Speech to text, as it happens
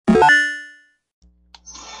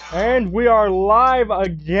And we are live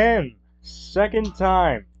again. Second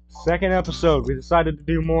time. Second episode. We decided to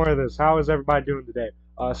do more of this. How is everybody doing today?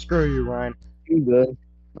 Screw you, Ryan. I'm good.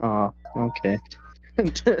 Oh, okay.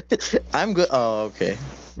 I'm good. Oh, okay.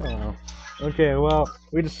 Oh. Okay, well,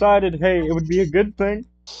 we decided, hey, it would be a good thing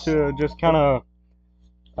to just kind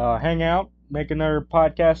of hang out, make another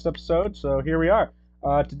podcast episode. So here we are.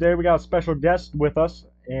 Today we got a special guest with us,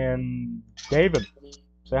 and David.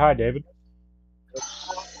 Say hi, David.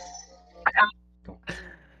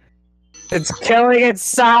 It's killing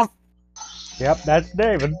itself. Yep, that's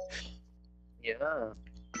David. Yeah.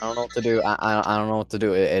 I don't know what to do. I don't know what to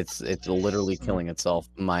do. It's literally killing itself.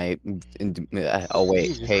 Oh wait,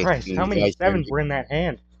 Jesus hey, Christ, can how you many guys hear sevens me? were in that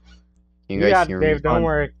hand? Can You you guys got it, hear me? David, don't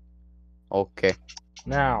worry. Okay.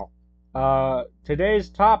 Now, today's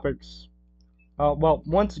topics. Well,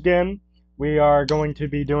 once again, we are going to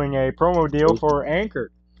be doing a promo deal for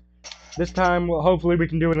Anchor. This time, hopefully, we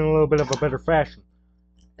can do it in a little bit of a better fashion.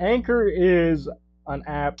 Anchor is an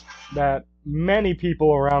app that many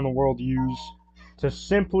people around the world use to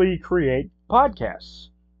simply create podcasts.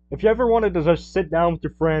 If you ever wanted to just sit down with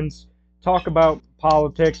your friends, talk about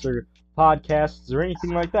politics or podcasts or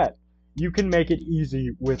anything like that, you can make it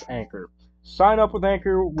easy with Anchor. Sign up with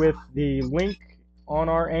Anchor with the link on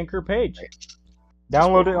our Anchor page.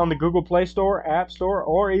 Download it on the Google Play Store, App Store,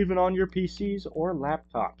 or even on your PCs or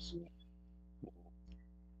laptops.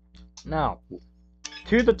 Now,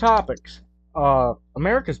 to the topics.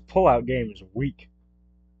 America's pullout game is weak.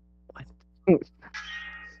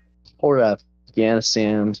 Or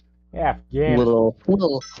Afghanistan. Afghanistan. Little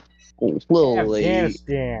lady.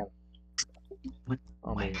 Afghanistan.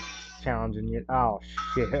 I mean, challenging you. Oh,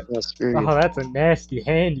 shit. Oh, screw you. Oh, that's a nasty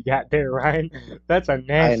hand you got there, Ryan. That's a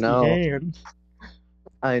nasty know. hand.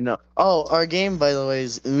 I know. Oh, our game, by the way,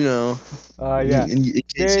 is Uno. Yeah. In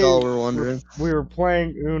case y'all were wondering. We were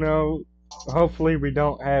playing Uno. Hopefully we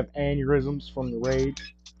don't have aneurysms from the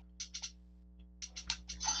rage.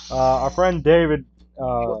 Our friend David,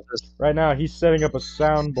 right now he's setting up a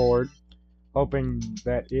soundboard, hoping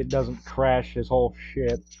that it doesn't crash his whole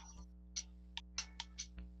shit.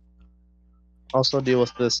 Also deal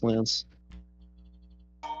with this, Lance.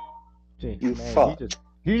 Gee, You man, fuck.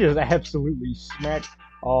 he just absolutely smacked.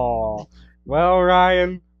 Oh, well,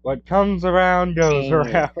 Ryan, what comes around goes Dang it.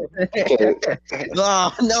 around. Okay.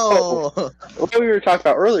 Oh, no! What we were talking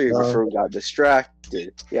about earlier before we got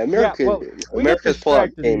distracted. Yeah, America's pullout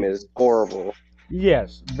distracted. game is horrible.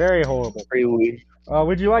 Yes, very horrible. Pretty weird.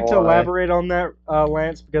 Would you like to Why? elaborate on that,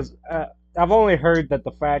 Lance? Because I've only heard that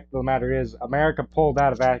the fact of the matter is America pulled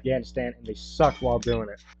out of Afghanistan and they sucked while doing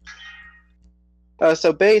it.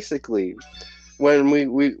 So basically, when we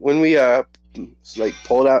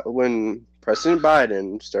pulled out, when President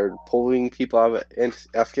Biden started pulling people out of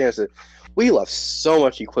Afghanistan, we left so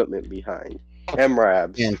much equipment behind.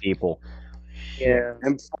 MRABs, And people. Yeah.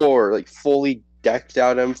 M4, like fully decked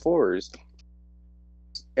out M4s,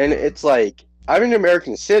 and it's like I'm an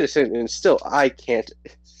American citizen, and still I can't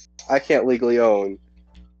legally own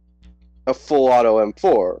a full auto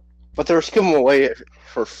M4, but they're giving them away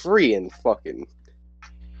for free in fucking.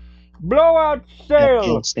 Blowout sale!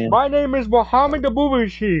 Afghanistan. My name is Mohammed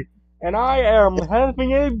Abubashi, and I am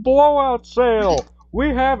having a blowout sale. We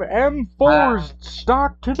have M4s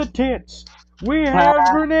stocked to the tits. We have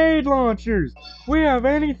grenade launchers. We have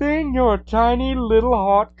anything your tiny little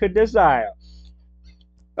heart could desire.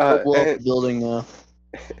 And- Building now.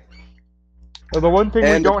 The one thing we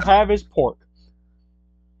And- don't have is pork,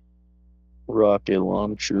 Rocket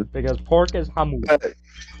launcher. because pork is hamu.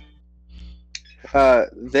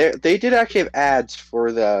 they did actually have ads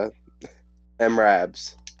for the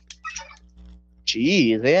MRABs.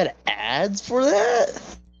 Gee, they had ads for that?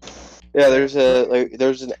 Yeah, there's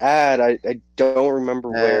an ad I don't remember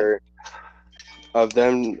where of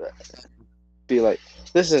them be like,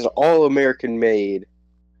 this is all American made.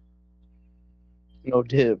 No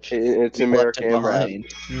dip. It's We left American it MRAB. behind.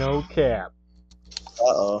 No cap.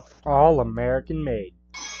 Uh-oh. All American made.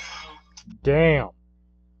 Damn.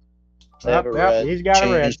 They have a Yep, red. he's got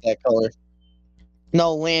a red. Change that color.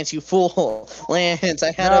 No, Lance, you fool. Lance,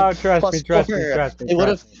 I had No, a trust plus me, trust me, four. trust me. It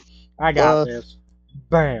would've- trust me. I got uh, this.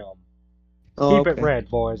 Bam. Oh, Keep it okay. red,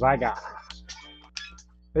 boys. I got this.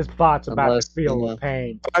 This bot's about Unless, to feel you the know.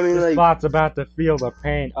 pain. I mean, This like, bot's about to feel the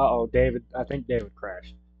pain. Uh-oh, David. I think David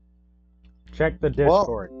crashed. Check the Well,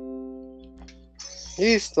 Discord.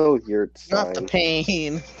 he's still here. It's Not the fine.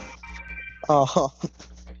 pain. Oh,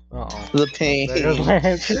 Uh-oh. the pain. There's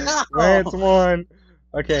Lance. No. Lance won.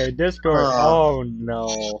 Okay, Discord. Oh. Oh,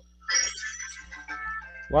 no.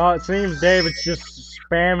 Well, it seems David's just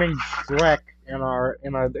spamming Shrek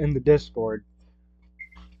in the Discord.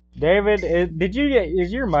 David,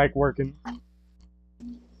 is your mic working?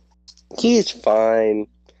 He's fine.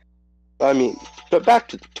 I mean, but back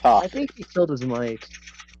to the I topic. think he killed his mic.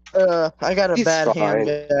 I got a He's bad hand,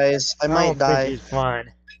 fine. guys. I I might don't die. think he's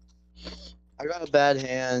fine. I got a bad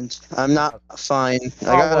hand. I'm not fine. I Oh,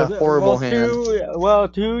 got a horrible hand.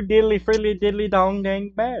 Too diddly friddly diddly dong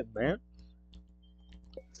dang bad, man.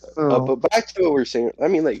 Oh, But back to what we were saying. I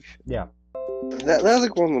mean, like, Yeah. that's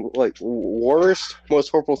like one of the worst, most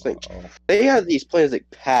horrible things. They had these plans like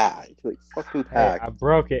packed, like fucking Hey, packed. I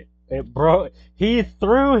broke it. It broke. He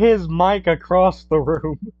threw his mic across the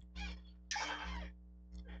room.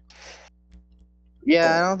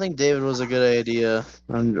 yeah. I don't think David was a good idea.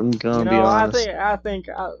 I'm gonna You be know, honest.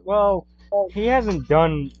 well, he hasn't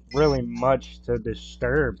done really much to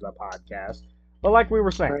disturb the podcast. But like we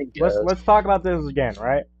were saying, I guess. let's talk about this again,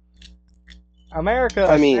 right? America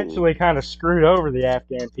I mean- essentially kind of screwed over the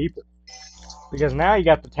Afghan people because now you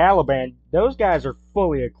got the Taliban. Those guys are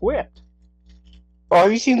fully equipped. Oh,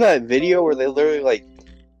 have you seen that video where they literally like,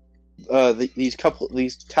 these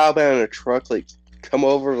Taliban in a truck like come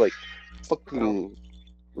over like, fucking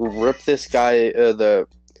rip this guy.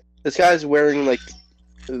 This guy's wearing like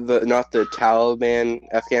not the Taliban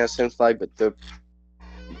Afghanistan flag, but the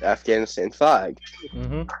Afghanistan flag,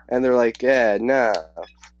 Mm-hmm. and they're like, yeah, nah.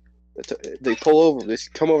 They pull over. They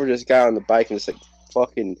come over to this guy on the bike and just like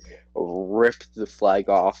fucking rip the flag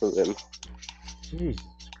off of him. Jesus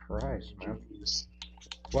Christ, man.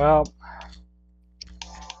 Well,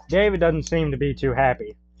 David doesn't seem to be too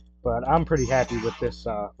happy, but I'm pretty happy with this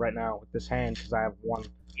right now with this hand because I have one.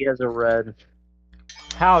 He has a red.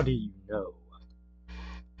 How do you know?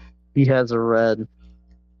 He has a red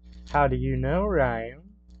How do you know, Ryan?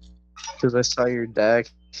 because I saw your deck.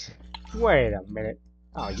 Wait a minute.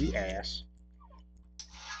 Oh, you ass.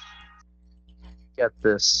 Get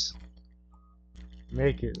this.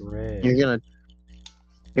 Make it red.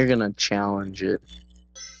 You're gonna challenge it.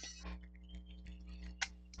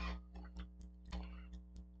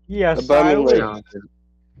 Yes, But I I mean, will. Challenge it.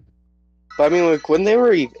 But I mean, like when they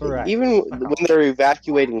were Correct. even when they were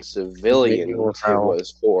evacuating civilians, Maybe we'll it tell.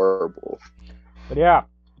 was horrible. But yeah,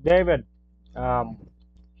 David,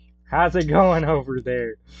 how's it going over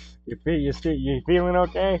there? You feeling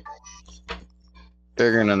okay?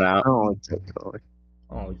 Figuring it out. Oh, it's okay.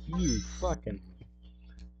 Oh,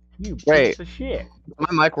 you Wait. piece of shit. Is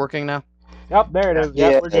my mic working now? Yep, there it is.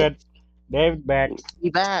 Yep, Yeah. we're good. David's back. Be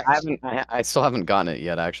back. I still haven't gotten it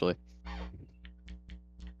yet, actually.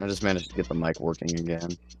 I just managed to get the mic working again.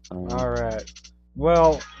 All right.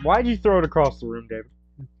 Well, why'd you throw it across the room, David?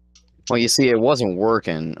 Well, you see, it wasn't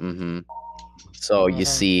working. So you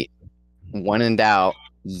see, when in doubt,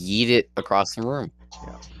 yeet it across the room.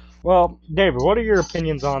 Well, David, what are your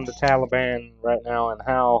opinions on the Taliban right now and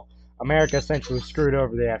how America essentially screwed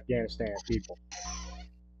over the Afghanistan people?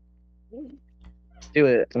 Do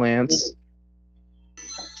it, Lance.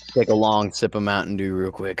 Take a long sip of Mountain Dew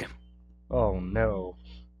real quick. Oh no.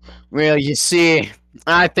 Well, you see,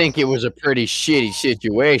 I think it was a pretty shitty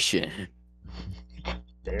situation.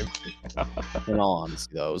 David. In all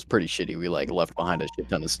honesty, though, it was pretty shitty. We left behind a shit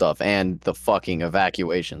ton of stuff, and the fucking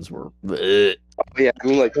evacuations were. Bleh. Yeah, I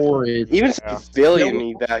mean, like Horrid. even Yeah. civilian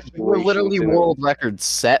There evacuations. were literally in- world records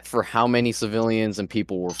set for how many civilians and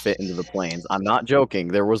people were fit into the planes. I'm not joking.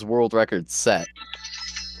 There was world records set.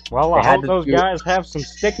 Well, They I had hope to those do- guys have some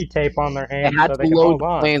sticky tape on their They hands had so to they can load hold the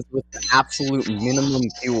on. planes with the absolute minimum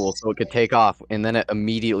fuel so it could take off, and then it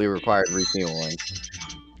immediately required refueling.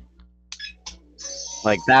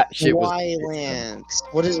 Like that shit was. Why, Lance?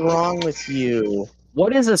 What is wrong with you?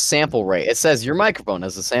 What is a sample rate? It says your microphone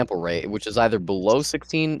has a sample rate, which is either below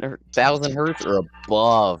 16,000 hertz or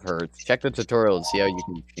above hertz. Check the tutorial and see how you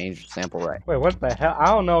can change your sample rate. Wait, what the hell? I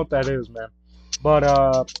don't know what that is, man. But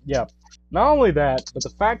yeah. Not only that, but the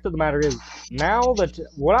fact of the matter is, now that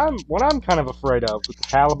what I'm kind of afraid of with the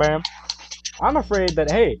Taliban, I'm afraid that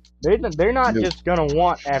hey, they're not just gonna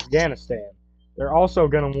want Afghanistan. They're also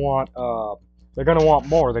gonna want they're gonna want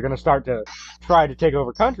more. They're gonna start to try to take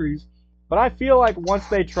over countries. But I feel like once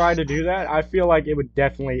they try to do that, I feel like it would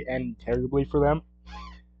definitely end terribly for them.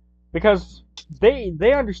 Because they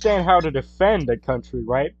understand how to defend a country,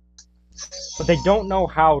 right? But they don't know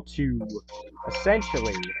how to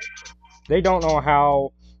essentially they don't know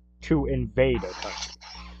how to invade a country.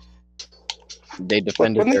 They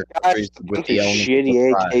defended when their the guys countries with with the the elements of shitty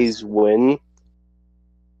surprise. AKs win.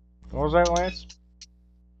 What was that, Lance?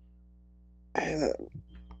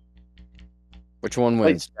 Which one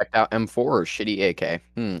wins? Checked out M4 or shitty AK?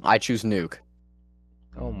 I choose nuke.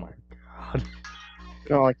 Oh my god.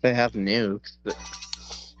 Not like they have nukes. But...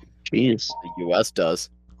 Jeez. The US does.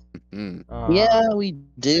 Mm. Yeah, we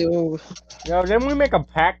do. Yo, didn't we make a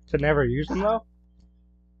pact to never use them though?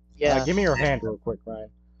 Yeah. Give me your hand real quick, Ryan.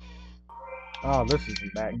 Oh, this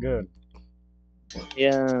isn't that good.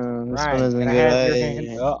 Yeah, this one Ryan, isn't can I good. have your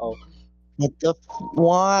hand? Uh-oh. What the?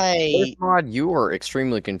 Why? First mod, you are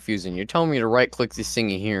extremely confusing. You're telling me to right-click this thing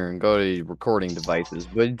here and go to recording devices,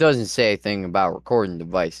 but it doesn't say a thing about recording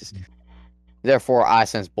devices. Therefore, I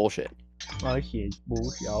sense bullshit. Oh, shit.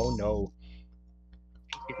 Bullshit. Oh, no.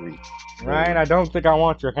 Ryan, I don't think I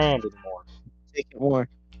want your hand anymore. Take it more.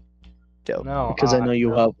 Dope. No. Because I know you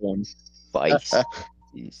no. have one. Vice.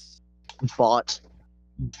 Bot.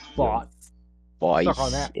 Bot. Vice. Suck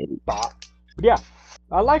on that. Bot. But yeah,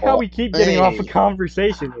 I like how we keep getting off a Hey.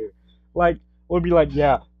 conversation here. Like, we'll be like,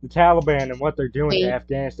 yeah, the Taliban and what they're doing Hey. to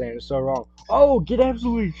Afghanistan is so wrong. Oh, get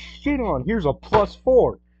absolutely shit on. Here's a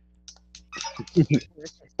 +4.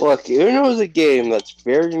 Look, it was a game that's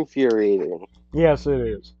very infuriating. Yes, it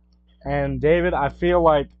is. And David, I feel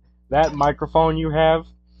like that microphone you have,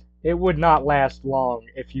 it would not last long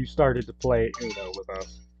if you started to play Uno with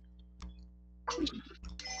us.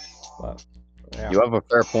 But, yeah. You have a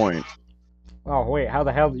fair point. Oh wait, how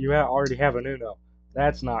the hell do you already have an Uno?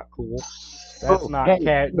 That's not cool. That's Oh, not hey,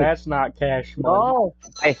 cash. That's not cash money. No.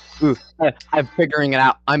 I'm figuring it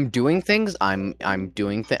out. I'm doing things. I'm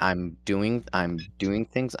doing things. I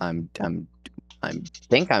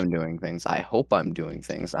think I'm doing things. I hope I'm doing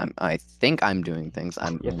things. I think I'm doing things.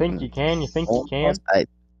 You think you can? You think you can? I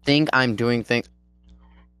think I'm doing things.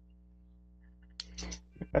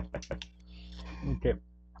 Okay.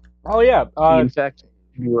 Oh yeah. In fact,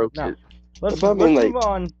 you wrote No. it. Let's But I mean, move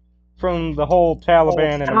on from the whole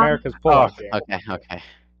Taliban and America's Oh, pullout game, okay.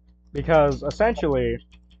 because essentially,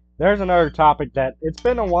 there's another topic that it's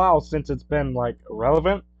been a while since it's been like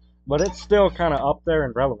relevant, but it's still kind of up there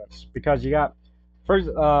in relevance because you got first.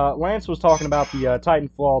 Lance was talking about the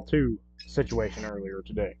Titanfall 2 situation earlier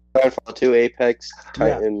today. Titanfall 2, Apex,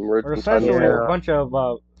 Yeah. Titan, Where essentially a bunch of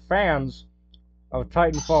fans of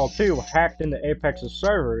Titanfall 2 hacked into Apex's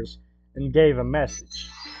servers and gave a message.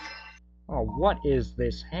 Oh, what is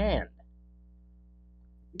this hand?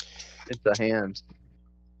 It's a hand.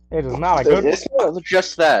 It is not a good one. It's not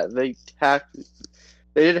just that. They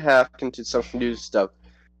did hack into some new stuff.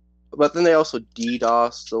 But then they also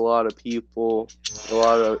DDoSed a lot of people, a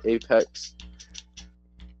lot of Apex.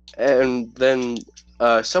 And then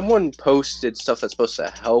someone posted stuff that's supposed to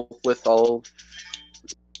help with all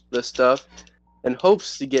this stuff and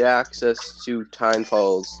hopes to get access to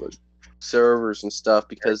Titanfall's servers and stuff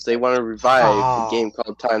because they want to revive a game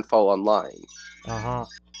called Titanfall Online.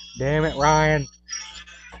 Damn it, Ryan.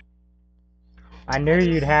 I knew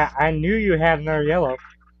you had another yellow.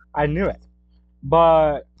 I knew it.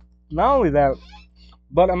 But not only that,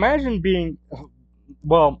 but imagine being,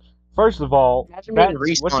 well, first of all, Imagine being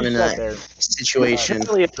that's what Respawn you in said that there. situation.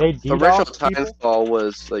 They Original DDoSed people? Titanfall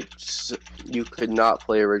was like you could not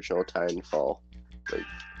play original Titanfall.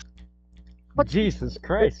 Jesus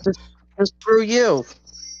Christ. Just screw you.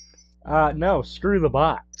 No, screw the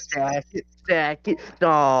bot. Stack it.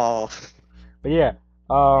 Oh. But yeah,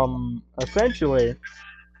 essentially,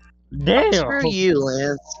 damn, Screw you,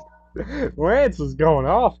 Lance. Lance is going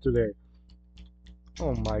off today.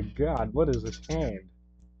 Oh my God, what is this hand?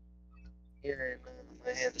 Here,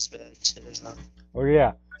 my hand is bad too. Oh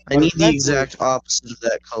yeah, I But need the essentially- exact opposite of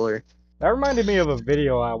that color. that reminded me of a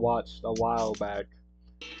video I watched a while back,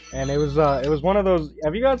 and it was one of those.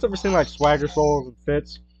 Have you guys ever seen like Swagger Souls and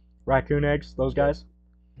Fitz, Raccoon Eggs, those guys?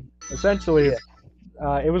 Essentially,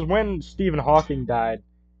 it was when Stephen Hawking died,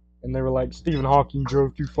 and they were like, Stephen Hawking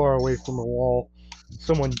drove too far away from a wall.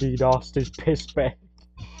 Someone DDoSed his piss bag.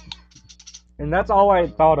 And that's all I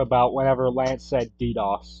thought about whenever Lance said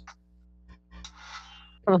DDoS.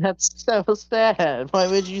 Oh, that's so sad. Why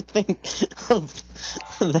would you think of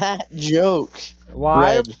that joke?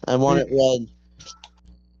 Why? Red. I want it red.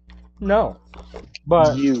 No.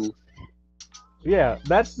 But You. yeah,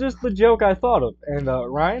 that's just the joke I thought of. And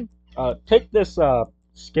Ryan, take this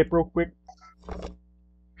skip real quick.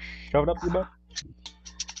 Shove it up your butt.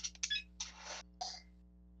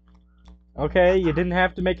 Okay, you didn't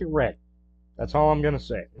have to make it red. That's all I'm gonna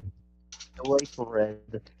say. I like red.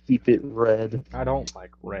 Keep it red. I don't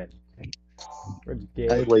like red. Red's I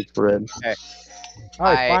dead. like red. Oh, he's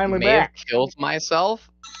I finally may back. have killed myself.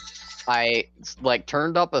 I like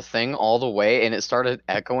turned up a thing all the way, and it started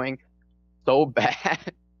echoing so bad.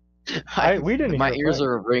 We didn't My hear ears Frank.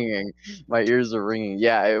 are ringing. My ears are ringing.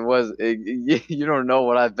 Yeah, it was. You don't know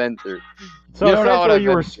what I've been through. So You don't know what essentially I've you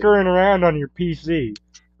were been through. screwing around on your PC.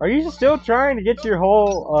 Are you still trying to get your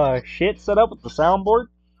whole shit set up with the soundboard?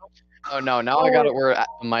 Oh no, now I got it where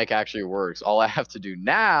the mic actually works. All I have to do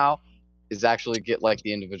now is actually get like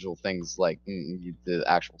the individual things, like the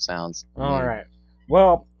actual sounds. All right.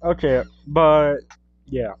 Well, okay, but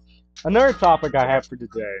yeah, another topic I have for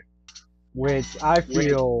today, which I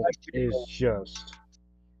feel is just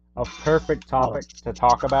a perfect topic to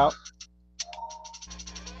talk about,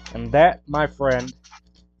 and that, my friend,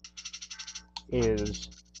 is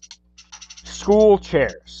school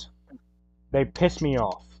chairs. They piss me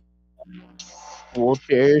off.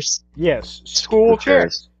 Wheelchairs. Yes, school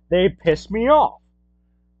chairs. They piss me off.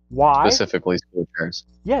 Why? Specifically school chairs.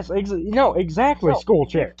 Yes, exactly school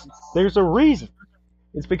chairs. There's a reason.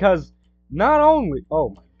 It's because not only, oh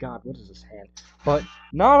my god, what is this hand? But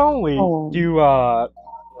not only do,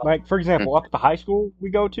 like, for example, up at the high school we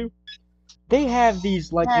go to, they have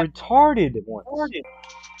these, like, retarded ones.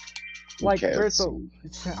 Like,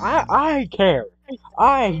 I care.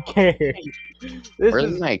 I care.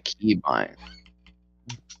 Where's my keybind?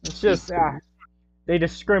 It's just, they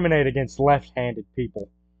discriminate against left-handed people.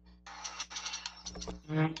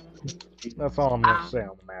 That's all I'm gonna say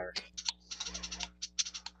on the matter.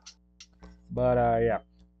 But, yeah.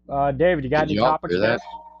 David, you got any topics for us?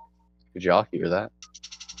 Did y'all hear that?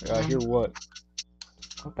 Hear what?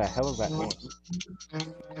 What the hell is that noise?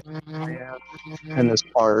 And this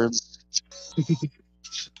parts.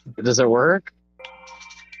 Does it work?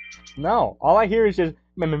 No, all I hear is just.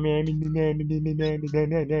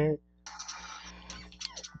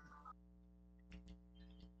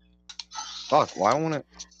 Fuck, why won't it?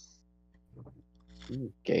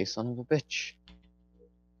 You gay son of a bitch.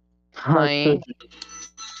 Hi.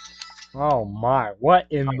 Oh my, what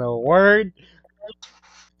in the word?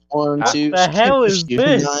 1, 2. What the hell is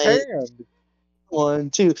this? 1,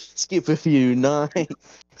 2. Skip a few 9.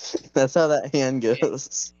 That's how that hand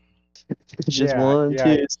goes. It's just 1,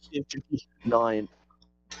 2. Skip a few 9.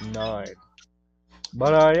 9.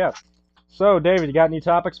 But yeah. So, David, you got any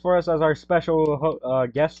topics for us as our special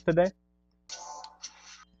guest today?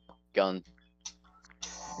 Gun.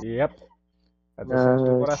 Yep. That's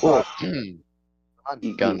essentially what I thought.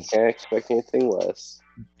 Guns. Can't expect anything less.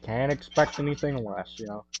 Can't expect anything less, you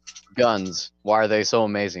know. Guns. Why are they so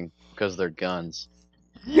amazing? Because they're guns.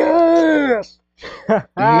 Yes!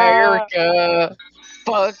 America!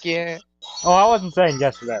 Fuck yeah! Oh, I wasn't saying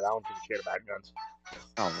yes to that. I don't give a shit about guns.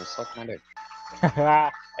 Oh, well, suck my dick.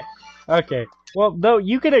 Okay. Well, though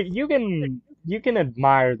you can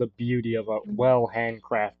admire the beauty of a well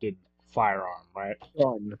handcrafted firearm, right?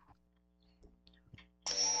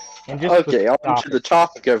 And just Okay, on to the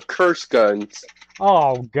topic of curse guns.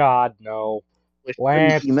 Oh God, no.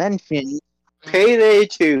 Lance. You mentioned Payday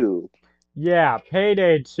 2. Yeah,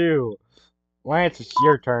 Payday 2. Lance, it's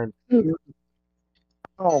your turn.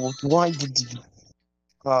 Oh, why did you?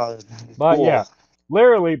 But cool. yeah,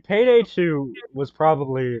 literally, Payday 2 is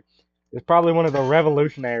probably one of the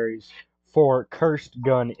revolutionaries for cursed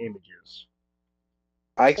gun images.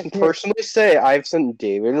 I can personally say I've sent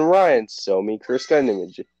David and Ryan so many curse gun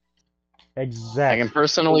images. Exactly. I can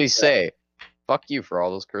personally say, fuck you for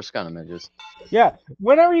all those curse gun images. Yeah,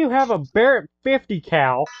 whenever you have a Barrett 50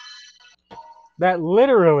 cal that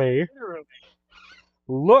literally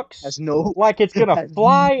looks like it's gonna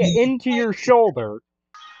fly into your shoulder.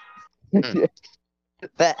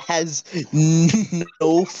 That has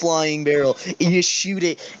no flying barrel. You just shoot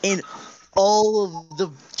it, and all of the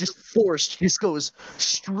force just goes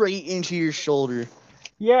straight into your shoulder.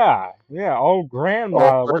 Yeah. Oh,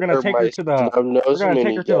 grandma, we're gonna take her to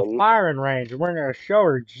the firing range, and we're gonna show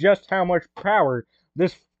her just how much power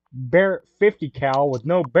this Barrett 50 cal with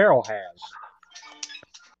no barrel has.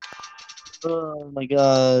 Oh my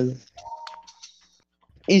god!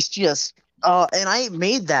 It's just, and I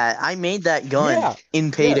made that gun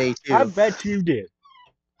in Payday 2. I bet you did.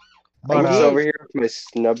 But I'm over here with my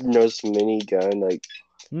snub-nosed minigun, like.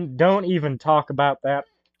 Don't even talk about that.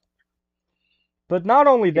 But not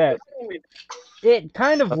only that, it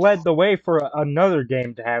kind of led the way for another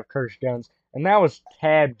game to have cursed guns, and that was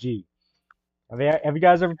Tab G. Have you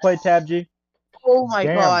guys ever played Tab G? Oh my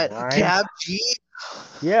god, Ryan. Tab G?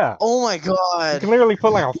 Yeah. Oh my god. You can literally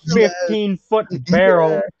put like a 15-foot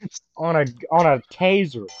barrel on a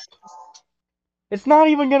taser. It's not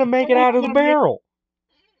even gonna make it out of the barrel.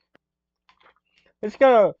 It's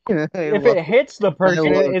gonna, if it hits the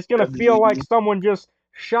person, it's gonna feel like someone just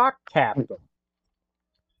shock tapped them.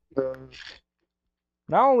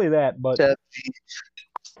 Not only that, but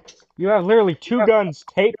you have literally two guns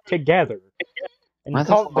taped together, and you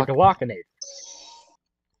call it the Glockinator.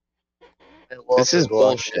 This is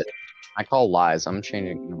bullshit. I call lies. I'm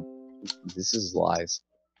changing. No, this is lies.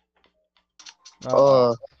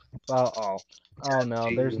 Uh-oh. Oh no,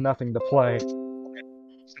 there's nothing to play.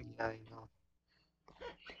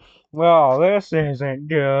 Well, this isn't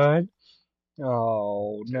good.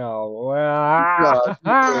 Oh no.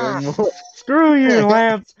 Screw you,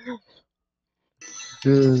 Lance.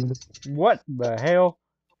 What the hell?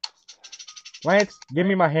 Lance, give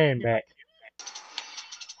me my hand back.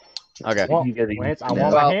 Okay. Lance, I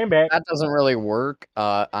want my hand back. That doesn't really work.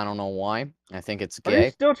 I don't know why. I think it's Are you gay.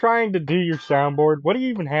 still trying to do your soundboard? What do you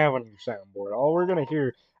even have on your soundboard? All we're gonna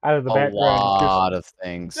hear out of the A background is just lot of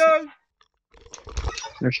things.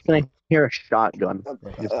 You're just gonna hear a shotgun.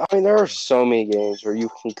 I mean, there are so many games where you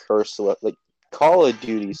can curse like Call of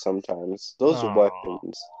Duty. Sometimes those are Aw.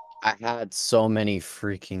 weapons. I had so many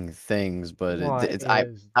freaking things, but What I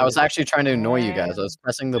is was this? actually trying to annoy you guys. I was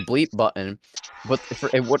pressing the bleep button, but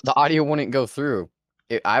the audio wouldn't go through.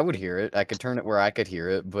 I would hear it. I could turn it where I could hear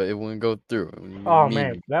it, but it wouldn't go through. It would Oh mean-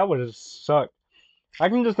 man, that would have sucked. I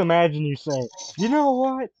can just imagine you saying, "You know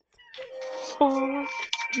what? Fuck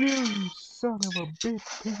you, son of a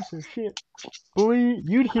bitch, piece of shit." Bleep.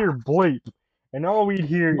 You'd hear bleep, and all we'd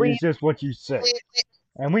hear is just what you say,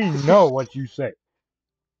 and we know what you say.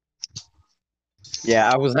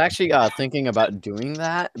 Yeah, I was actually thinking about doing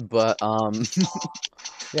that, but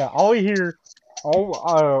Yeah, all we hear,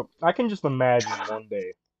 I can just imagine one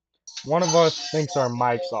day, one of us thinks our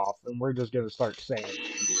mic's off, and we're just gonna start saying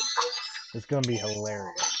shit. It's gonna be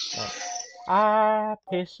hilarious. Like, I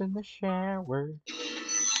piss in the shower,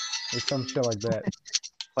 or some shit like that.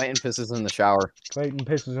 Clayton pisses in the shower. Clayton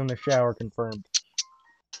pisses in the shower, confirmed.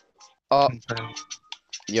 Oh,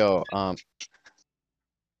 yo, I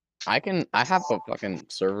have a fucking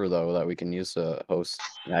server though that we can use to host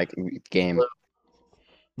like game.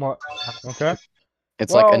 What? Okay.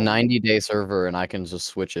 It's like a Well- 90-day server, and I can just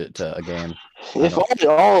switch it to a game. If only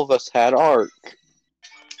all of us had Ark.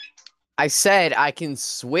 I said I can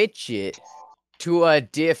switch it to a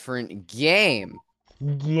different game,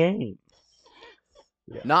 Game.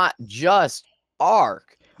 not just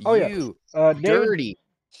Ark. Oh, yeah. You David, dirty.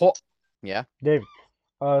 Yeah. David,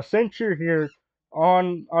 since you're here,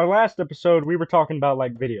 on our last episode, we were talking about,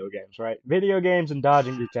 like, video games, right? Video games and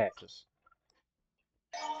dodging your taxes.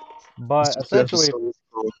 But essentially,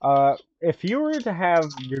 if you were to have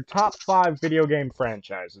your top 5 video game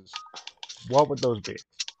franchises, what would those be?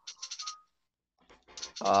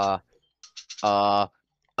 I'm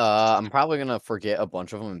probably gonna forget a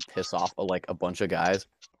bunch of them and piss off like a bunch of guys.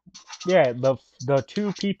 Yeah, the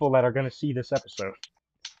 2 people that are gonna see this episode.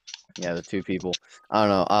 Yeah, the 2 people. I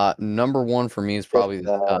don't know. Number 1 for me is probably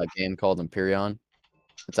the game called Empyrean.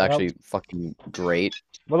 It's actually fucking great.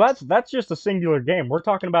 Well, that's just a singular game. We're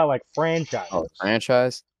talking about like franchises. Oh,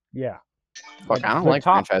 franchise? Yeah. Fuck, I don't the like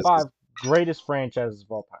top franchises. 5 greatest franchises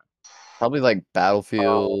of all time. Probably like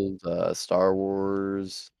Battlefield, Star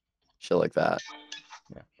Wars, shit like that.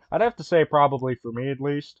 Yeah. I'd have to say probably for me at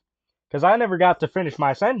least, because I never got to finish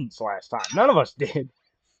my sentence last time. None of us did.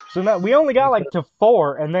 So now we only got like to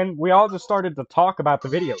 4, and then we all just started to talk about the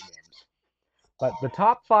video games. But the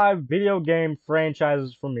top 5 video game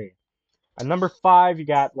franchises for me. At number 5, you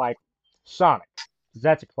got like Sonic, 'cause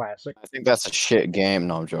that's a classic. I think that's a shit game.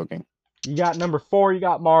 No, I'm joking. You got number 4, you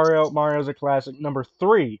got Mario. Mario's a classic. Number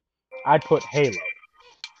 3, I'd put Halo.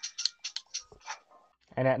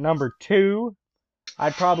 And at number 2,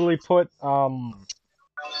 I'd probably put something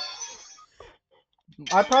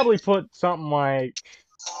like,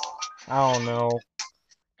 I don't know,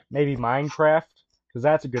 maybe Minecraft, because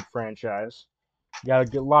that's a good franchise. You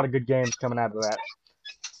got a lot of good games coming out of that.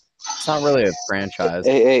 It's not really a franchise.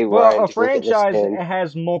 Hey, Well, Ryan, a just look at this franchise pin.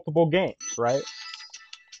 has multiple games, right?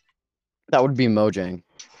 That would be Mojang.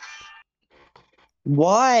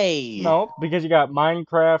 Why? No, because you got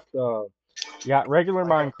Minecraft, you got regular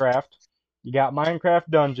Minecraft, you got Minecraft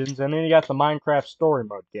Dungeons, and then you got the Minecraft Story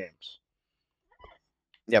Mode games.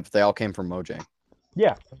 Yeah, but they all came from Mojang.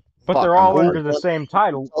 Yeah, but Fuck, they're I'm all bored. under the same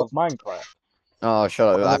title of Minecraft. Oh,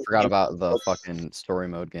 shut up. I forgot about the fucking story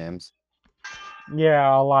mode games.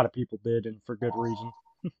 Yeah, a lot of people did, and for good reason.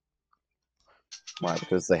 Why?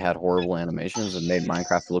 Because they had horrible animations and made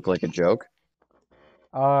Minecraft look like a joke?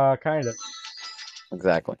 Kind of.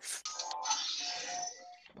 Exactly.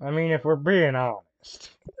 I mean, if we're being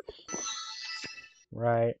honest.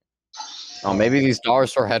 Right. Oh, maybe these dollar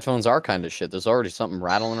store headphones are kind of shit. There's already something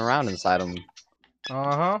rattling around inside them.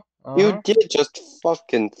 Uh-huh. You did just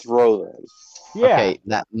fucking throw them. Yeah. Okay,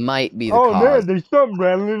 that might be the Oh, cause. man, there's something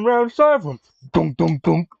rattling around inside of them. Dunk, dunk,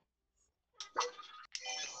 dunk.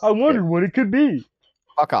 I wonder what it could be.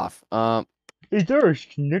 Fuck off. Is there a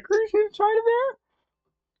Snickers inside of there?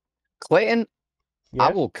 Clayton, I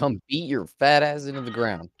Yes? will come beat your fat ass into the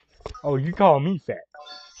ground. Oh, you call me fat.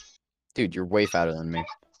 Dude, you're way fatter than me.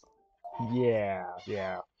 Yeah.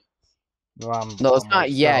 Well, No, it's I'm not.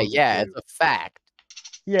 like Yeah, 72. yeah, it's a fact.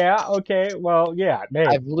 Yeah, okay, well, yeah, maybe.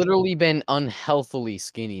 I've literally been unhealthily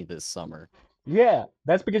skinny this summer. Yeah,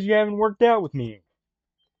 that's because you haven't worked out with me.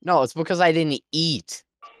 No, it's because I didn't eat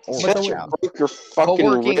or But work the- out. Broke your But fucking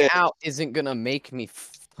working rib, out isn't gonna make me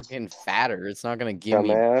fucking fatter. It's not gonna give me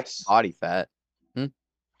dumbass. body fat.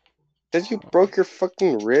 Said you broke your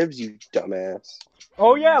fucking ribs, you dumbass.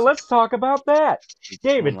 Oh yeah, let's talk about that.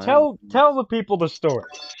 David, tell the people the story.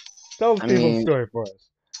 Tell the I people the mean- story for us.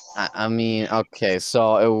 I mean, okay,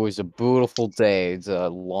 so it was a beautiful day. It's a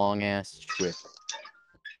long ass trip.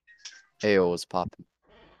 Hey, it was popping.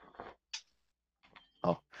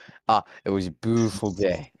 It was a beautiful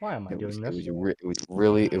day. Why am I doing this? It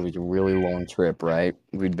was a really long trip, right?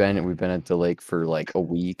 We'd been at the lake for like a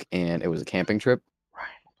week, and it was a camping trip.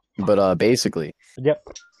 But basically, Yep.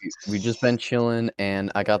 we just been chilling,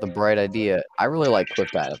 and I got the bright idea. I really like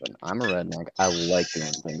cliff diving. I'm a redneck. I like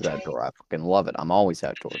doing things outdoor. I fucking love it. I'm always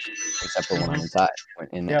outdoors, except for when I'm inside.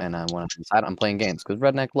 When I'm inside, I'm playing games because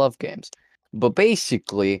redneck love games. But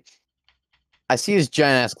basically, I see this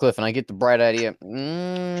giant ass cliff, and I get the bright idea.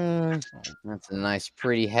 That's a nice,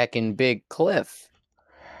 pretty heckin' big cliff.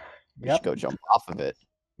 We should Yep. go jump off of it.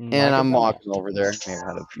 Like And a I'm dumbass. walking over there. Maybe I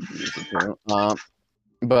had a few beers or two.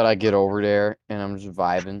 But I get over there, and I'm just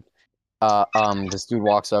vibing. This dude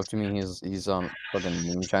walks up to me. He's on fucking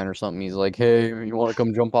moonshine or something. He's like, "Hey, you want to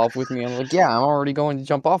come jump off with me?" I'm like, "Yeah, I'm already going to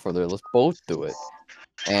jump off over there. Let's both do it."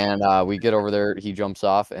 And we get over there. He jumps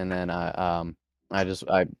off, and then I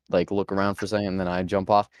like look around for a second, and then I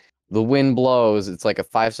jump off. The wind blows. It's like a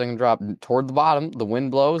 5-second drop toward the bottom. The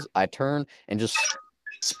wind blows. I turn and just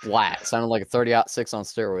splat. Sounded like a 30-06 on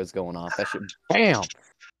steroids going off. That shit, bam.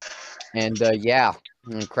 And yeah,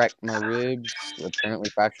 and cracked my ribs. Apparently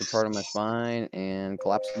fractured part of my spine and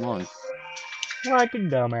collapsed the lung. Like a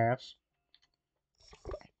dumbass.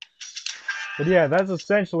 But yeah, that's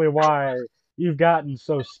essentially why you've gotten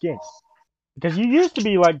so skinny. Because you used to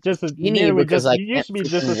be like just as Skinny because I you used can't to be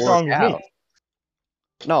just freaking as strong work as me. out.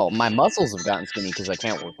 No, my muscles have gotten skinny because I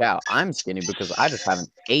can't work out. I'm skinny because I just haven't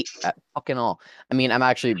ate at fucking all. I mean, I'm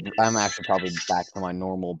actually probably back to my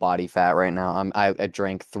normal body fat right now. I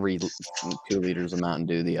drank 2 liters of Mountain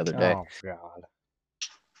Dew the other day. Oh god.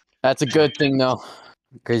 That's a good thing though,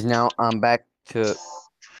 because now I'm back to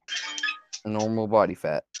normal body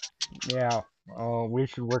fat. Yeah. Oh, we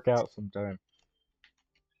should work out sometime.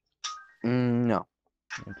 No,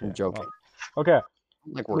 Okay. I'm joking. Okay. I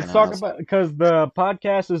like working Let's out talk outside. about because the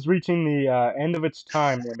podcast is reaching the end of its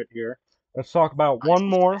time limit here. Let's talk about one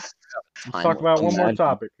more. Let's talk about one more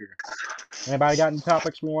topic here. Anybody got any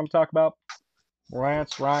topics we want to talk about?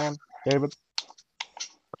 Lance, Ryan, David.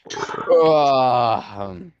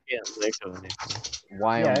 Can't think of anything.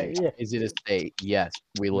 Wyoming. Yeah. Is it a state? Yes,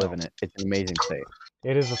 we live No. in it. It's an amazing state.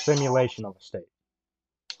 It is a simulation of a state.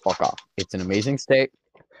 Fuck off. It's an amazing state.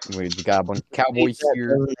 We got a bunch of cowboys That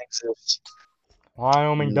here. doesn't exist.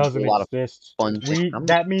 Wyoming There's doesn't a lot of exist. fun things.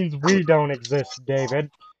 That means we don't exist, David.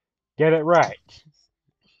 Get it right.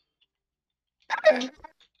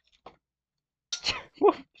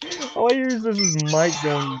 All I hear is this is Mike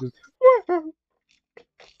going just.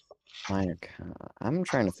 I'm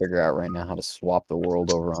trying to figure out right now how to swap the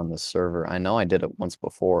world over on this server. I know I did it once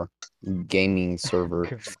before. Gaming server,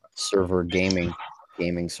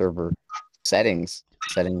 gaming server settings,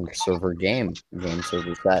 setting server game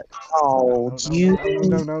server set. Oh, you.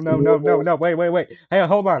 No. Wait. Hey,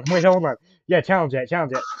 hold on. Yeah, challenge that.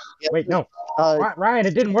 Yeah, Wait, no. Uh, Ryan,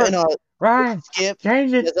 it didn't work. and a Ryan, skip.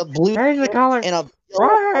 change it. There's a blue Change the skip color. and a yellow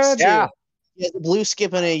Ryan. plus 2. Yeah. He has a blue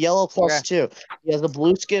skip and a yellow plus 2. He has a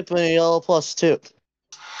blue skip and a yellow plus 2.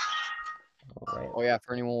 Oh yeah,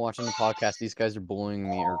 for anyone watching the podcast, these guys are bullying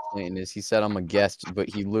me, or Clayton is. He said I'm a guest, but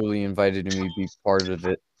he literally invited me to be part of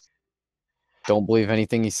it. Don't believe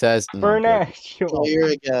anything he says. No, For I'm now, joking. So you're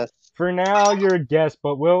a guest. for now, you're a guest,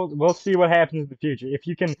 but we'll see what happens in the future. If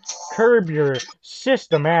you can curb your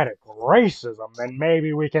systematic racism, then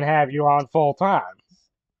maybe we can have you on full time.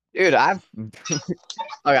 Dude, okay,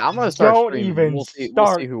 I'm gonna start Don't streaming. even We'll see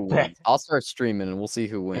start who that. wins. I'll start streaming and we'll see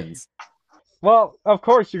who wins. Well, of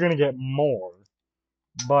course you're gonna get more,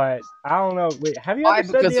 but I don't know. Wait, have you Why? ever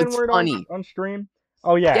said Because the it's N-word funny. on stream?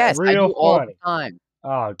 Oh yeah, Yes, I real do all funny. the time.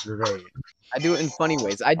 Oh great. I do it in funny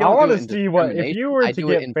ways. I I don't want do to it in see what if discrimination. you were I to do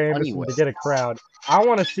it get in famous funny and to ways. get a crowd. I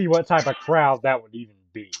want to see what type of crowd that would even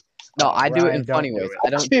be. No, Oh, I do it Ryan, in don't funny do ways. it. I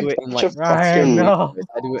don't do it in like Ryan, no.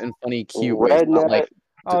 I do it in funny, cute ways, not like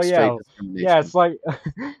Oh straight yeah, discrimination. yeah. It's like,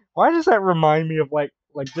 why does that remind me of like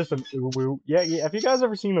just an uwu? Yeah. Have you guys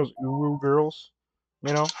ever seen those uwu girls?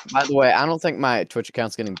 You know, By the way, I don't think my Twitch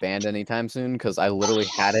account's getting banned anytime soon because I literally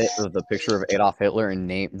had it with the picture of Adolf Hitler and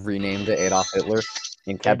renamed it Adolf Hitler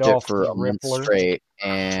and kept it Adolf for a month Rippler. straight.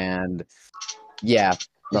 And yeah, It's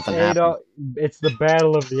nothing happened. It's the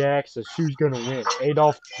battle of the axis. Who's gonna win,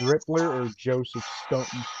 Adolf Drippler or Joseph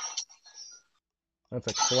Stunton? That's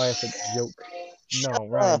a classic joke. No,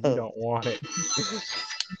 Ryan, you don't want it.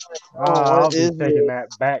 Oh, I'll what be is taking it? that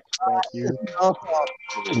back, thank you. Oh,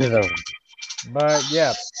 But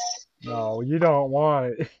yeah, no, you don't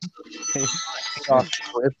want it.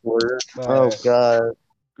 Rippler. Oh But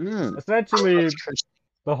god. essentially,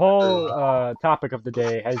 the whole topic of the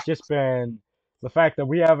day has just been the fact that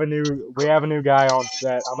we have a new guy on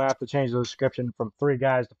set. I'm gonna have to change the description from 3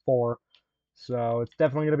 guys to 4. So it's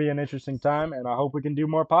definitely gonna be an interesting time, and I hope we can do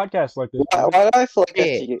more podcasts like this, Why, boys. why do I feel like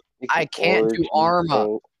Hey, I can't do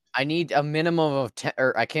Arma. I need a minimum of 10,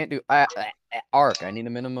 or I can't do Arc. I need a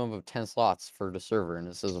minimum of 10 slots for the server, and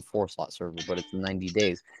this is a 4-slot server, but it's 90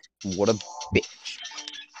 days. What a bitch.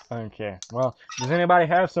 Okay. Well, does anybody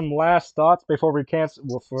have some last thoughts before we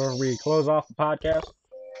close off the podcast?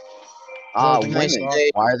 Closing nice Women.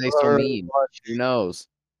 day Why are they so whoever mean? was Who knows?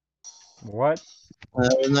 What?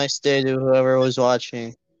 watching. Have a nice day to whoever was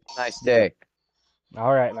watching. Nice day.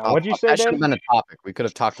 All right. Now, what'd you say, That should have Dave? been a topic. We could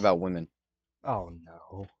have talked about women. Oh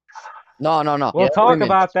no. No. We'll talk Women.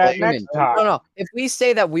 about that Women. next time. No. If we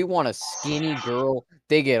say that we want a skinny girl,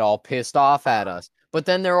 they get all pissed off at us. But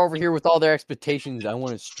then they're over here with all their expectations. I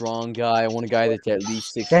want a strong guy. I want a guy that's at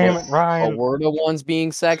least 6 Damn foot. it, Ryan. But we're the ones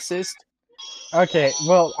being sexist. Okay.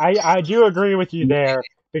 Well, I do agree with you there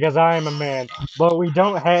because I am a man, but we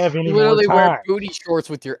don't have any You more literally wear time. booty shorts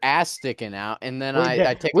with your ass sticking out, and then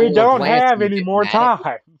I take a We little don't glance have and you any get more mad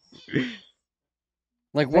at me. time.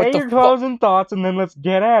 Like, what Say the your fuck? closing thoughts, and then let's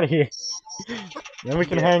get out of here. Then we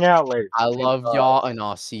can hang out later. I love y'all, and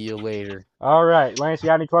I'll see you later. All right, Lance, you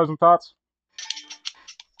got any closing thoughts?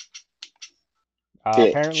 Bitch.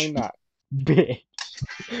 Apparently not. Bitch.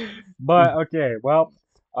 But okay, well,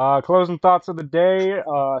 closing thoughts of the day.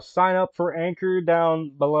 Sign up for Anchor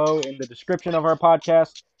down below in the description of our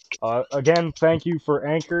podcast. Again, thank you for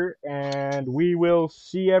Anchor, and we will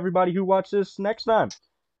see everybody who watches this next time.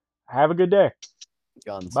 Have a good day.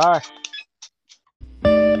 Guns. Bye.